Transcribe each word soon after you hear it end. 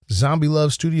Zombie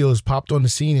Love Studios popped on the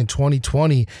scene in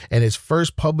 2020, and his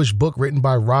first published book, written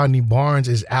by Rodney Barnes,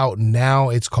 is out now.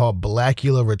 It's called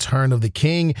Blackula: Return of the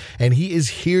King, and he is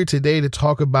here today to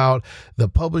talk about the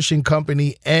publishing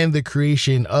company and the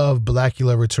creation of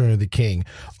Blackula: Return of the King.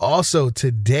 Also,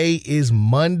 today is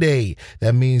Monday.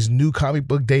 That means New Comic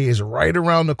Book Day is right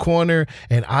around the corner,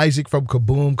 and Isaac from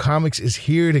Kaboom Comics is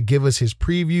here to give us his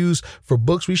previews for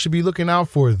books we should be looking out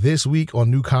for this week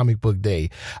on New Comic Book Day.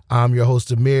 I'm your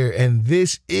host, Amir, and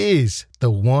this is the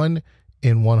 1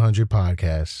 in 100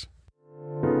 podcast.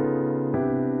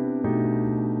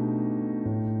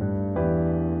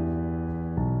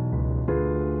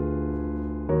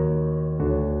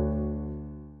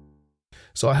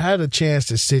 So I had a chance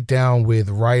to sit down with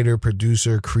writer,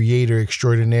 producer, creator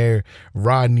extraordinaire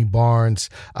Rodney Barnes.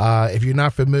 If you're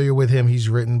not familiar with him, he's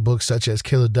written books such as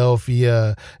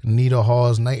Philadelphia, Nita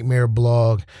Hall's Nightmare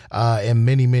Blog, and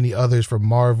many, many others for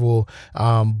Marvel.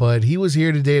 But he was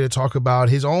here today to talk about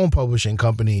his own publishing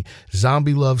company,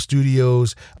 Zombie Love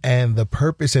Studios, and the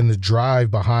purpose and the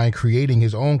drive behind creating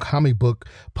his own comic book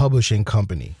publishing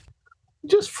company.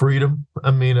 Just freedom.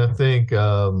 I mean, I think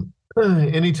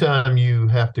anytime you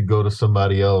have to go to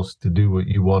somebody else to do what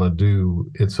you want to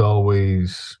do, it's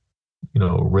always,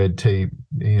 red tape.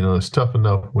 It's tough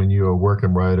enough when you're a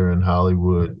working writer in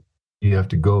Hollywood. You have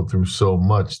to go through so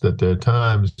much that there are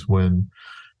times when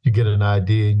you get an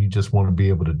idea and you just want to be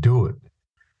able to do it.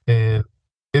 And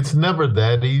it's never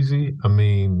that easy. I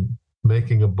mean,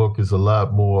 making a book is a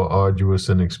lot more arduous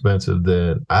and expensive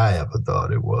than I ever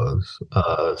thought it was,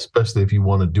 especially if you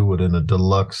want to do it in a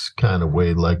deluxe kind of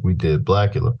way like we did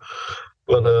Blackula.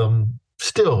 But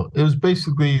still, it was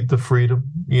basically the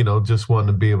freedom, just wanting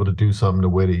to be able to do something the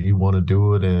way that you want to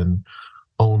do it and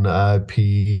own the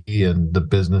IP and the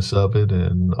business of it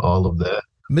and all of that.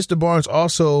 Mr. Barnes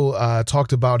also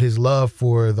talked about his love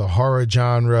for the horror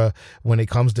genre when it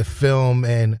comes to film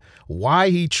and why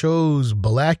he chose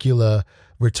Blackula: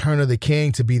 Return of the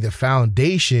King to be the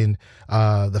foundation,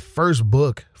 the first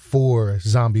book for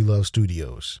Zombie Love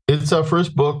Studios. It's our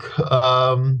first book.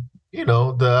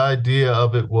 The idea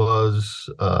of it was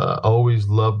always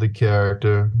loved the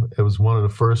character. It was one of the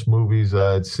first movies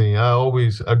I'd seen.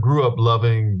 I grew up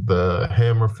loving the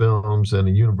Hammer films and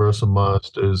the Universal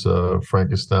monsters,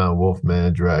 Frankenstein,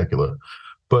 Wolfman, Dracula.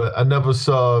 But I never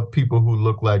saw people who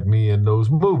looked like me in those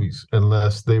movies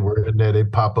unless they were in there. They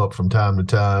pop up from time to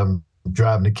time,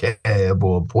 driving a cab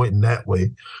or pointing that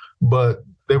way. But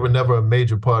they were never a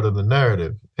major part of the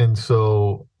narrative. And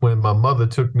so when my mother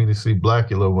took me to see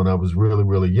Blackula when I was really,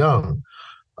 really young,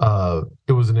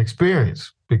 it was an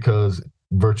experience because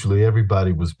virtually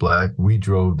everybody was Black. We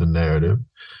drove the narrative.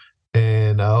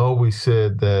 And I always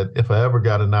said that if I ever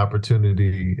got an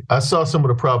opportunity, I saw some of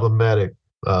the problematic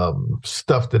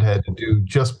stuff that had to do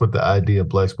just with the idea of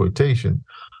Blaxploitation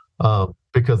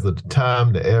because of the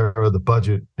time, the era, the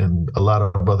budget, and a lot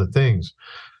of other things.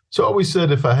 So I always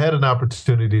said if I had an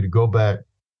opportunity to go back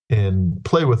and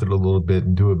play with it a little bit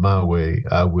and do it my way,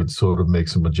 I would sort of make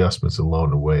some adjustments along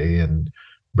the way and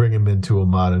bring him into a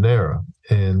modern era.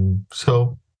 And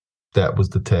so that was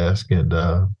the task, and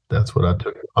that's what I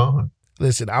took on.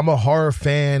 Listen, I'm a horror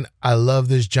fan. I love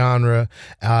this genre,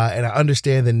 and I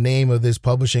understand the name of this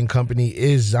publishing company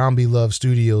is Zombie Love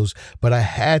Studios, but I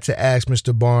had to ask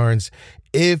Mr. Barnes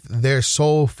if their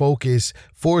sole focus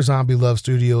for Zombie Love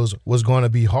Studios was going to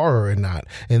be horror or not,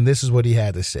 and this is what he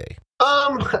had to say.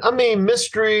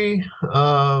 Mystery,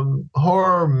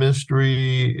 horror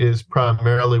mystery is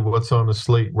primarily what's on the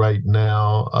slate right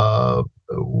now.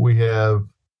 We have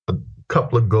a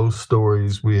couple of ghost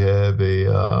stories. We have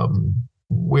a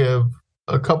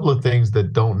couple of things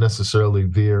that don't necessarily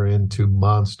veer into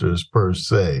monsters per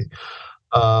se.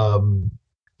 When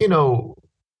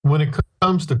it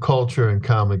comes to culture and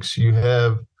comics, you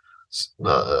have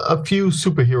a few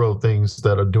superhero things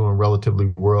that are doing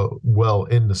relatively well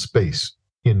in the space.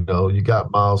 You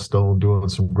got Milestone doing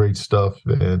some great stuff,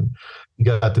 and you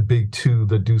got the big two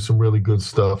that do some really good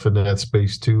stuff in that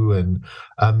space too. And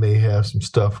I may have some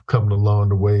stuff coming along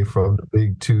the way from the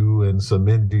big two and some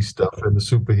indie stuff in the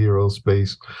superhero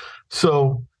space.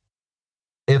 So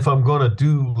if I'm going to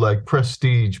do like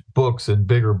prestige books and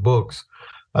bigger books,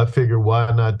 I figure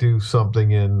why not do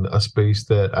something in a space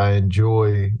that I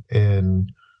enjoy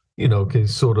and, can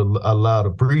sort of allow to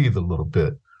breathe a little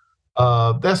bit.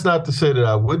 That's not to say that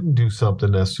I wouldn't do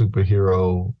something that's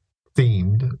superhero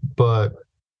themed, but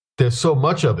there's so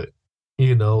much of it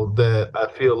that I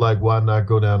feel like why not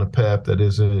go down a path that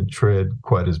isn't tread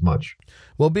quite as much.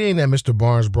 Well, being that Mr.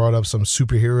 Barnes brought up some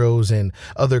superheroes and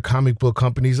other comic book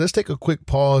companies, let's take a quick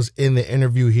pause in the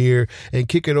interview here and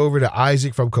kick it over to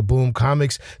Isaac from Kaboom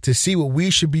Comics to see what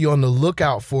we should be on the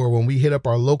lookout for when we hit up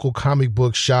our local comic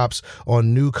book shops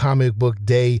on New Comic Book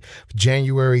Day,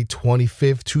 January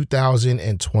 25th,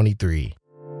 2023.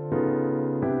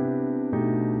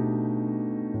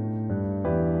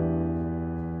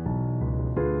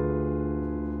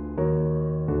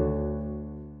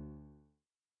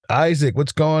 Isaac,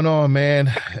 what's going on,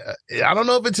 man? I don't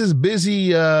know if it's as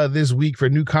busy this week for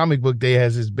New Comic Book Day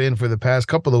as it's been for the past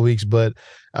couple of weeks, but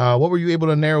what were you able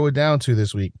to narrow it down to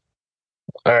this week?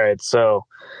 All right, so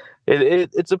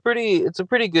it's a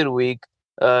pretty good week.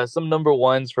 Some number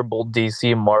ones for both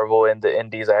DC, Marvel, and the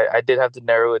Indies. I did have to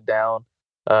narrow it down.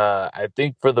 I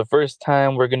think for the first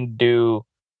time we're gonna do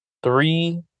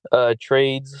three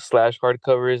trades slash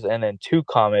hardcovers and then two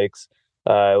comics.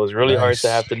 It was really hard to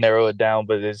Nice. have to narrow it down,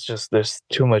 but it's just there's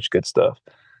too much good stuff.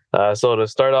 So to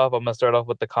start off, I'm gonna start off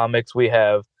with the comics. We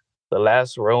have The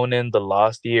Last Ronin, The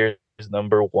Lost Years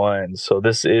number one. So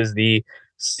this is the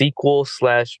sequel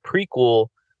slash prequel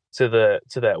to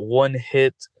that one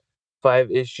hit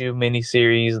 5 issue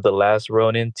miniseries, The Last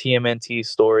Ronin TMNT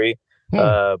story.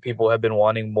 Hmm. People have been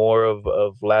wanting more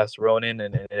of Last Ronin,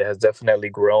 and it has definitely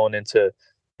grown into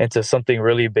something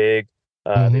really big.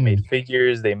 They Mm-hmm. made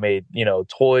figures, they made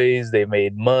toys, they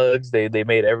made mugs, they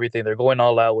made everything. They're going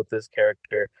all out with this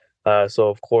character. So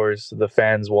of course the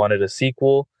fans wanted a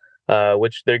sequel,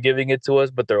 which they're giving it to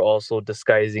us, but they're also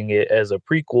disguising it as a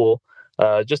prequel,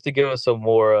 just to give us some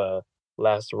more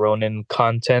Last Ronin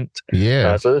content.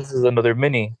 Yeah. So this is another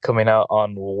mini coming out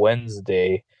on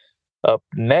Wednesday. Up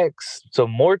next, some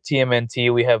more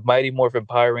TMNT. We have Mighty Morphin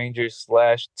Power Rangers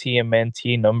slash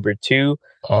TMNT number two.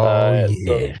 Oh,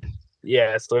 So yeah.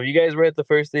 yeah, so if you guys read the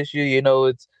first issue,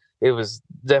 it was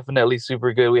definitely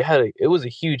super good. It was a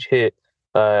huge hit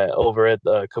over at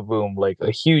Kaboom, like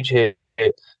a huge hit.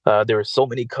 There were so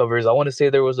many covers. I want to say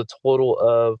there was a total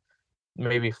of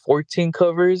maybe 14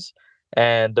 covers,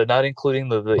 and they're not including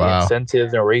the Wow.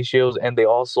 incentives and ratios, and they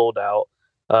all sold out.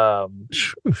 Um,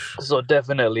 so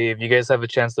definitely, if you guys have a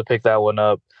chance to pick that one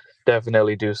up,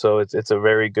 definitely do so. It's a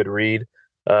very good read.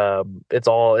 It's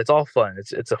all fun.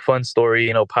 It's a fun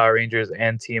story, Power Rangers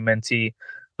and TMNT.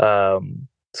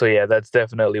 So yeah, that's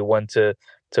definitely one to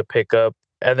pick up.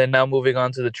 And then now moving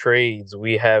on to the trades,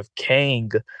 we have Kang,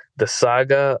 the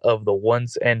Saga of the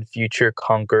Once and Future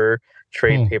Conqueror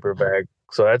trade Hmm. paperback.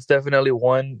 So that's definitely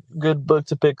one good book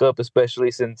to pick up, especially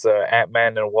since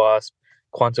Ant-Man and Wasp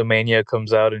Quantumania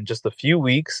comes out in just a few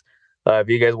weeks. If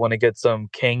you guys want to get some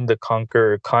King the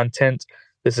Conqueror content,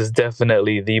 this is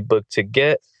definitely the book to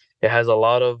get. It has a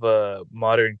lot of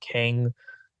modern King.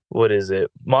 What is it?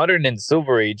 Modern and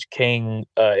Silver Age King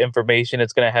information.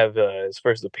 It's going to have his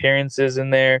first appearances in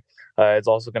there. It's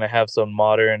also going to have some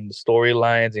modern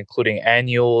storylines, including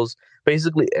annuals,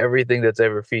 basically everything that's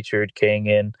ever featured King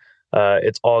in.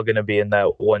 It's all going to be in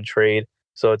that one trade.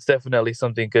 So it's definitely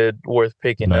something good, worth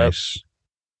picking up. Nice.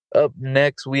 Up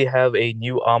next, we have a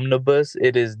new omnibus.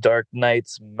 It is Dark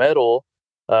Knight's Metal,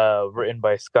 written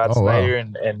by Scott Oh, wow. Snyder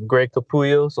and Greg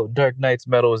Capullo. So Dark Knight's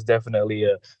Metal is definitely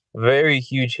a very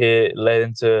huge hit, led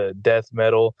into death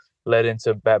metal, led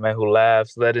into Batman Who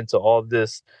Laughs, led into all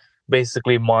this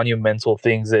basically monumental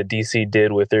things that DC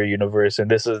did with their universe.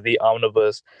 And this is the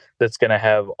omnibus that's going to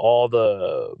have all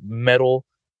the metal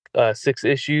 6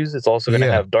 issues. It's also going to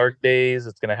Yeah. have Dark Days.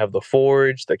 It's going to have the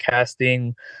Forge, the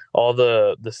casting, all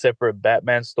the separate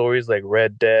Batman stories like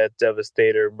Red Death,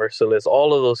 Devastator, Merciless,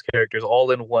 all of those characters all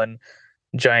in one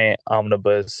giant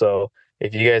omnibus. So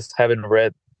if you guys haven't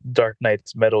read Dark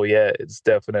Knight's Metal yet, it's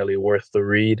definitely worth the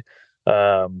read.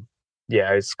 Um,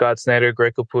 yeah, it's Scott Snyder,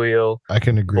 Greg Capullo, I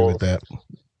can agree with both. that.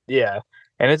 Yeah,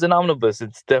 and it's an omnibus.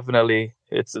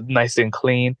 It's nice and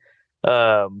clean.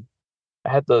 Um, I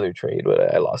had the other trade,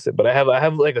 but I lost it. But I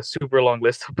have like a super long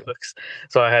list of books,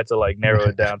 so I had to like narrow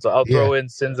it down. So I'll Yeah. throw in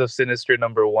Sins of Sinister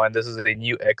number one. This is a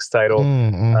new X title,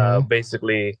 Mm-hmm.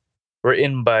 basically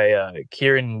written by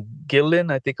Kieran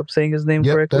Gillen. I think I'm saying his name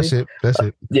Yep. That's correctly. it. That's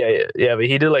it. Yeah. But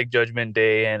he did like Judgment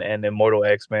Day and Immortal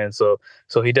X Men. So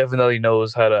he definitely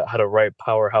knows how to write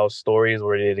powerhouse stories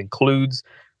where it includes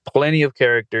plenty of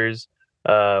characters,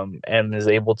 and is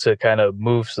able to kind of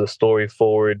move the story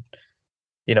forward,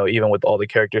 even with all the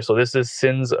characters. So this is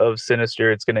Sins of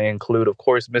Sinister. It's going to include, of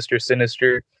course, Mr.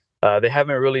 Sinister. They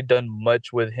haven't really done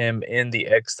much with him in the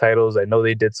X titles. I know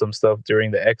they did some stuff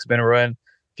during the X Men run a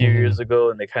few Mm-hmm. years ago,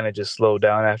 and they kind of just slowed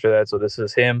down after that. So this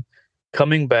is him.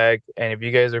 coming back. And if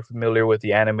you guys are familiar with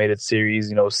the animated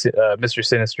series, Mr.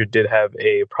 Sinister did have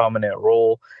a prominent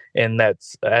role in that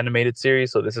animated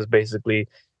series. So this is basically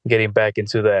getting back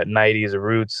into that 90s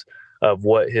roots of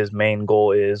what his main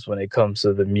goal is when it comes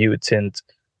to the mutant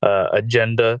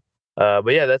agenda.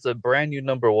 But yeah, that's a brand new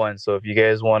 #1. So if you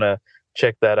guys want to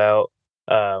check that out,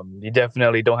 you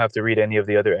definitely don't have to read any of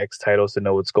the other X titles to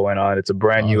know what's going on. It's a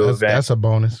brand new event. That's a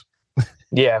bonus.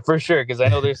 Yeah, for sure. Because I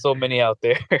know there's so many out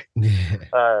there.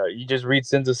 You just read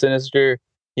Sins of Sinister.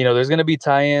 There's going to be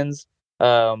tie-ins.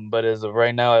 But as of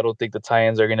right now, I don't think the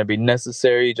tie-ins are going to be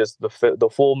necessary. Just the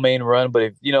full main run. But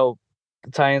if the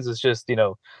tie-ins is just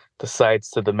the sides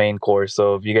to the main course.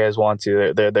 So if you guys want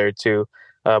to, they're there too.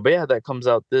 But yeah, that comes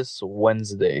out this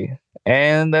Wednesday,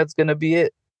 and that's gonna be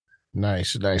it.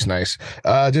 Nice.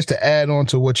 Just to add on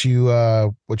to what you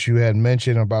had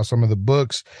mentioned about some of the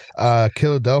books,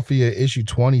 Philadelphia issue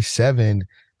 27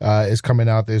 is coming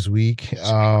out this week.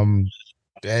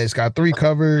 It's got 3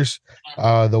 covers.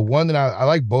 The one that I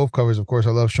like both covers, of course.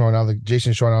 I love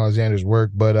Jason Sean Alexander's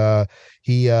work, but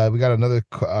we got another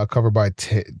cover by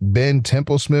Ben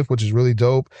Templesmith, which is really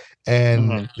dope.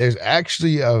 And there's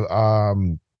actually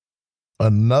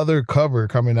another cover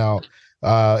coming out.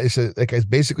 It's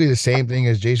basically the same thing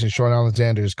as Jason Sean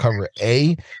Alexander's cover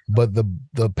A, but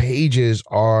the pages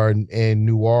are in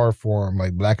noir form,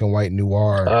 like black and white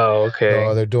noir. Oh, okay.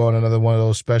 So they're doing another one of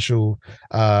those special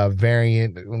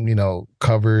variant,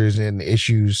 covers and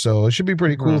issues. So it should be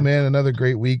pretty cool, man. Another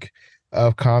great week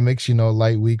of comics,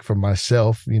 light week for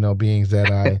myself, being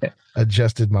that I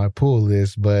adjusted my pull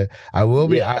list, but I will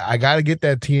be, I got to get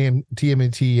that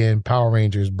TMNT and Power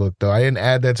Rangers book though. I didn't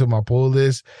add that to my pull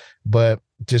list, but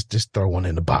just throw one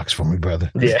in the box for me,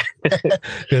 brother. Yeah.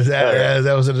 Because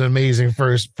that was an amazing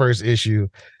first issue.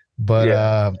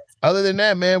 But other than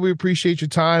that, man, we appreciate your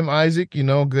time, Isaac.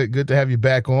 Good to have you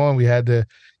back on. We had to,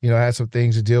 had some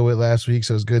things to deal with last week,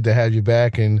 so it's good to have you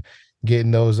back and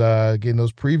getting those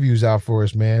previews out for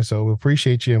us, man. So we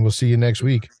appreciate you, and we'll see you next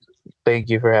week. Thank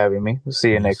you for having me. We'll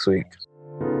see you next week.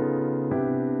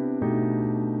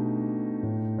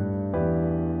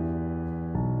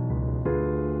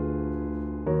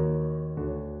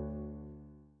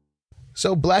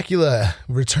 So Blackula,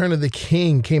 Return of the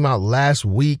King came out last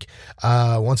week.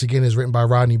 Once again, is written by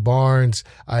Rodney Barnes,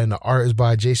 and the art is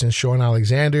by Jason Sean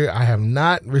Alexander. I have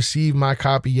not received my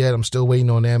copy yet. I'm still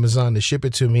waiting on Amazon to ship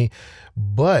it to me.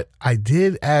 But I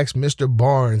did ask Mr.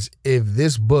 Barnes if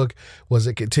this book was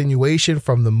a continuation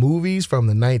from the movies from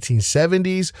the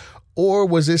 1970s, or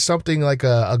was this something like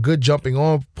a good jumping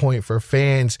on point for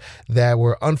fans that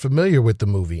were unfamiliar with the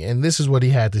movie? And this is what he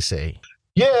had to say.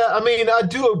 Yeah, I mean, I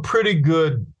do a pretty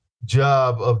good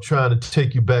job of trying to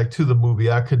take you back to the movie.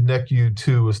 I connect you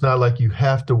to, it's not like you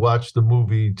have to watch the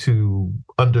movie to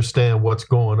understand what's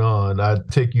going on. I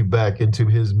take you back into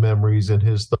his memories and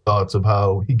his thoughts of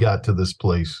how he got to this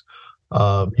place.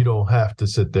 You don't have to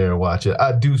sit there and watch it.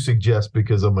 I do suggest,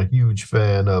 because I'm a huge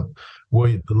fan of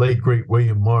the late, great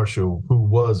William Marshall, who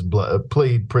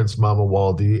played Prince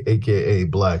Mamuwalde, a.k.a.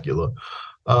 Blackula.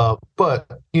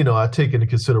 But, I take into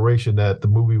consideration that the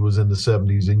movie was in the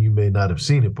 70s and you may not have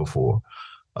seen it before.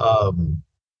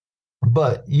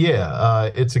 But yeah,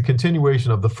 it's a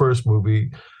continuation of the first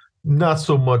movie, not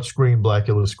so much Scream,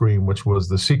 Blackula Scream, which was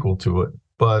the sequel to it,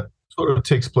 but sort of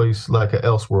takes place like a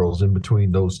Elseworlds in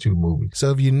between those two movies.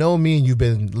 So if you know me and you've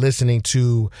been listening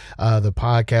to the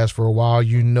podcast for a while,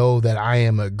 you know that I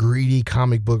am a greedy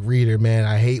comic book reader, man.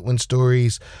 I hate when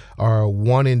stories are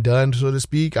one and done, so to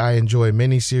speak. I enjoy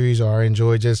miniseries, or I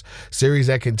enjoy just series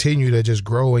that continue to just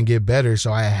grow and get better.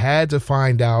 So I had to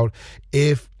find out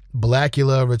if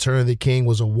Blackula Return of the King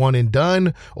was a one and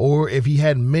done, or if he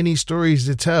had many stories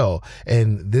to tell.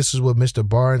 And this is what Mr.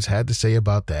 Barnes had to say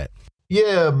about that.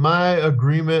 Yeah, my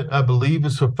agreement, I believe,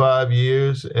 is for 5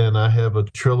 years, and I have a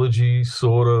trilogy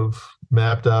sort of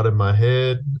mapped out in my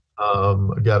head. I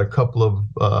got a couple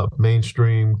of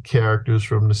mainstream characters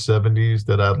from the 70s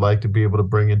that I'd like to be able to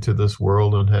bring into this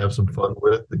world and have some fun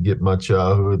with, to get my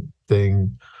childhood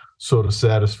thing sort of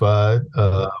satisfied.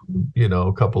 A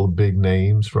couple of big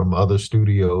names from other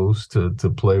studios to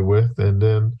play with. And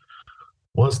then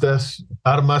once that's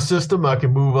out of my system, I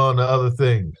can move on to other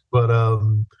things.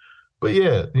 But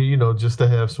yeah, just to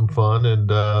have some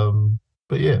fun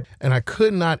but yeah. And I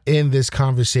could not end this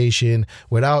conversation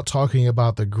without talking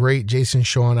about the great Jason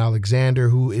Sean Alexander,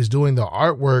 who is doing the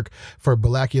artwork for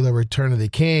Blackula Return of the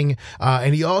King.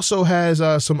 And he also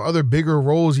has some other bigger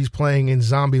roles he's playing in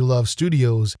Zombie Love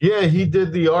Studios. Yeah, he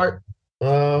did the art.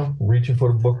 Reaching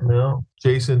for the book now.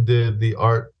 Jason did the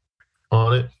art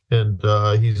on it, and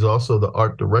he's also the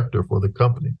art director for the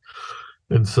company.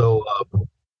 And so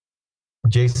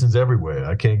Jason's everywhere.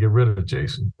 I can't get rid of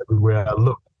Jason. Everywhere I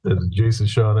look, there's Jason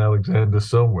Sean Alexander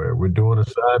somewhere. We're doing a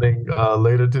signing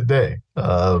later today.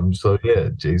 So yeah,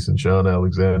 Jason Sean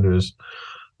Alexander is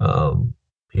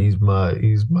he's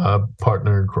my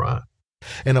partner in crime.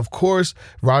 And of course,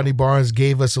 Rodney Barnes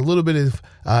gave us a little bit of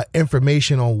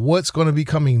information on what's going to be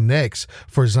coming next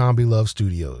for Zombie Love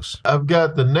Studios. I've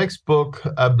got the next book,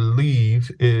 I believe,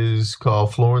 is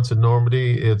called Florence and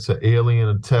Normandy. It's an alien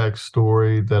attack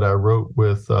story that I wrote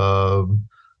with the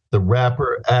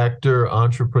rapper, actor,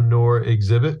 entrepreneur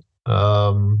Exhibit.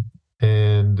 And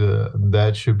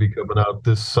that should be coming out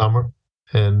this summer.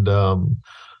 And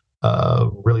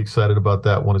really excited about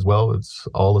that one as well. It's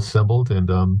all assembled,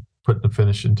 and putting the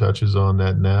finishing touches on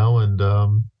that now,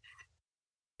 and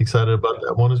excited about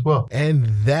that one as well. And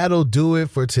that'll do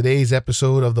it for today's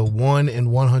episode of the 1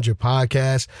 in 100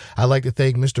 podcast. I'd like to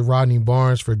thank Mr. Rodney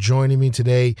Barnes for joining me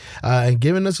today and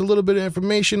giving us a little bit of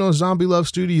information on Zombie Love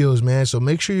Studios, man. So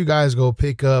make sure you guys go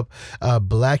pick up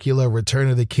Blackula Return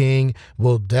of the King.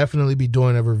 We'll definitely be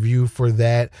doing a review for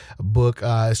that book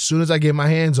as soon as I get my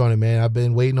hands on it, man. I've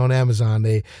been waiting on Amazon.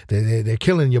 They're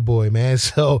killing your boy, man.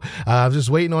 So I'm just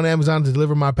waiting on Amazon to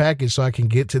deliver my package so I can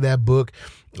get to that book.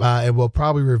 And we'll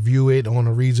probably review it on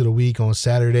a Reads of the Week on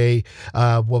Saturday.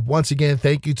 Well, once again,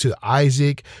 thank you to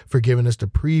Isaac for giving us the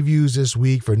previews this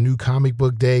week for New Comic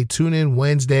Book Day. Tune in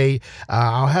Wednesday.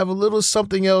 I'll have a little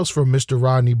something else from Mr.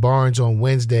 Rodney Barnes on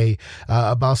Wednesday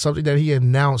about something that he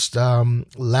announced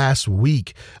last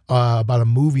week about a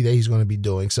movie that he's going to be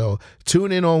doing. So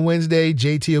tune in on Wednesday.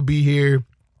 JT will be here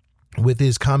with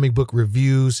his comic book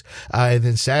reviews, and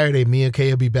then Saturday me and Kay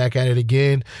will be back at it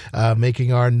again,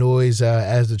 making our noise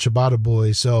as the Ciabatta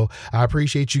Boys. So I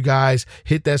appreciate you guys.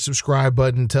 Hit that subscribe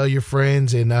button, tell your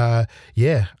friends, and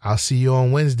yeah, I'll see you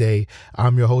on Wednesday.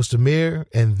 I'm your host Amir,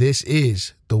 and this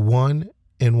is the 1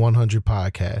 in 100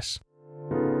 podcast.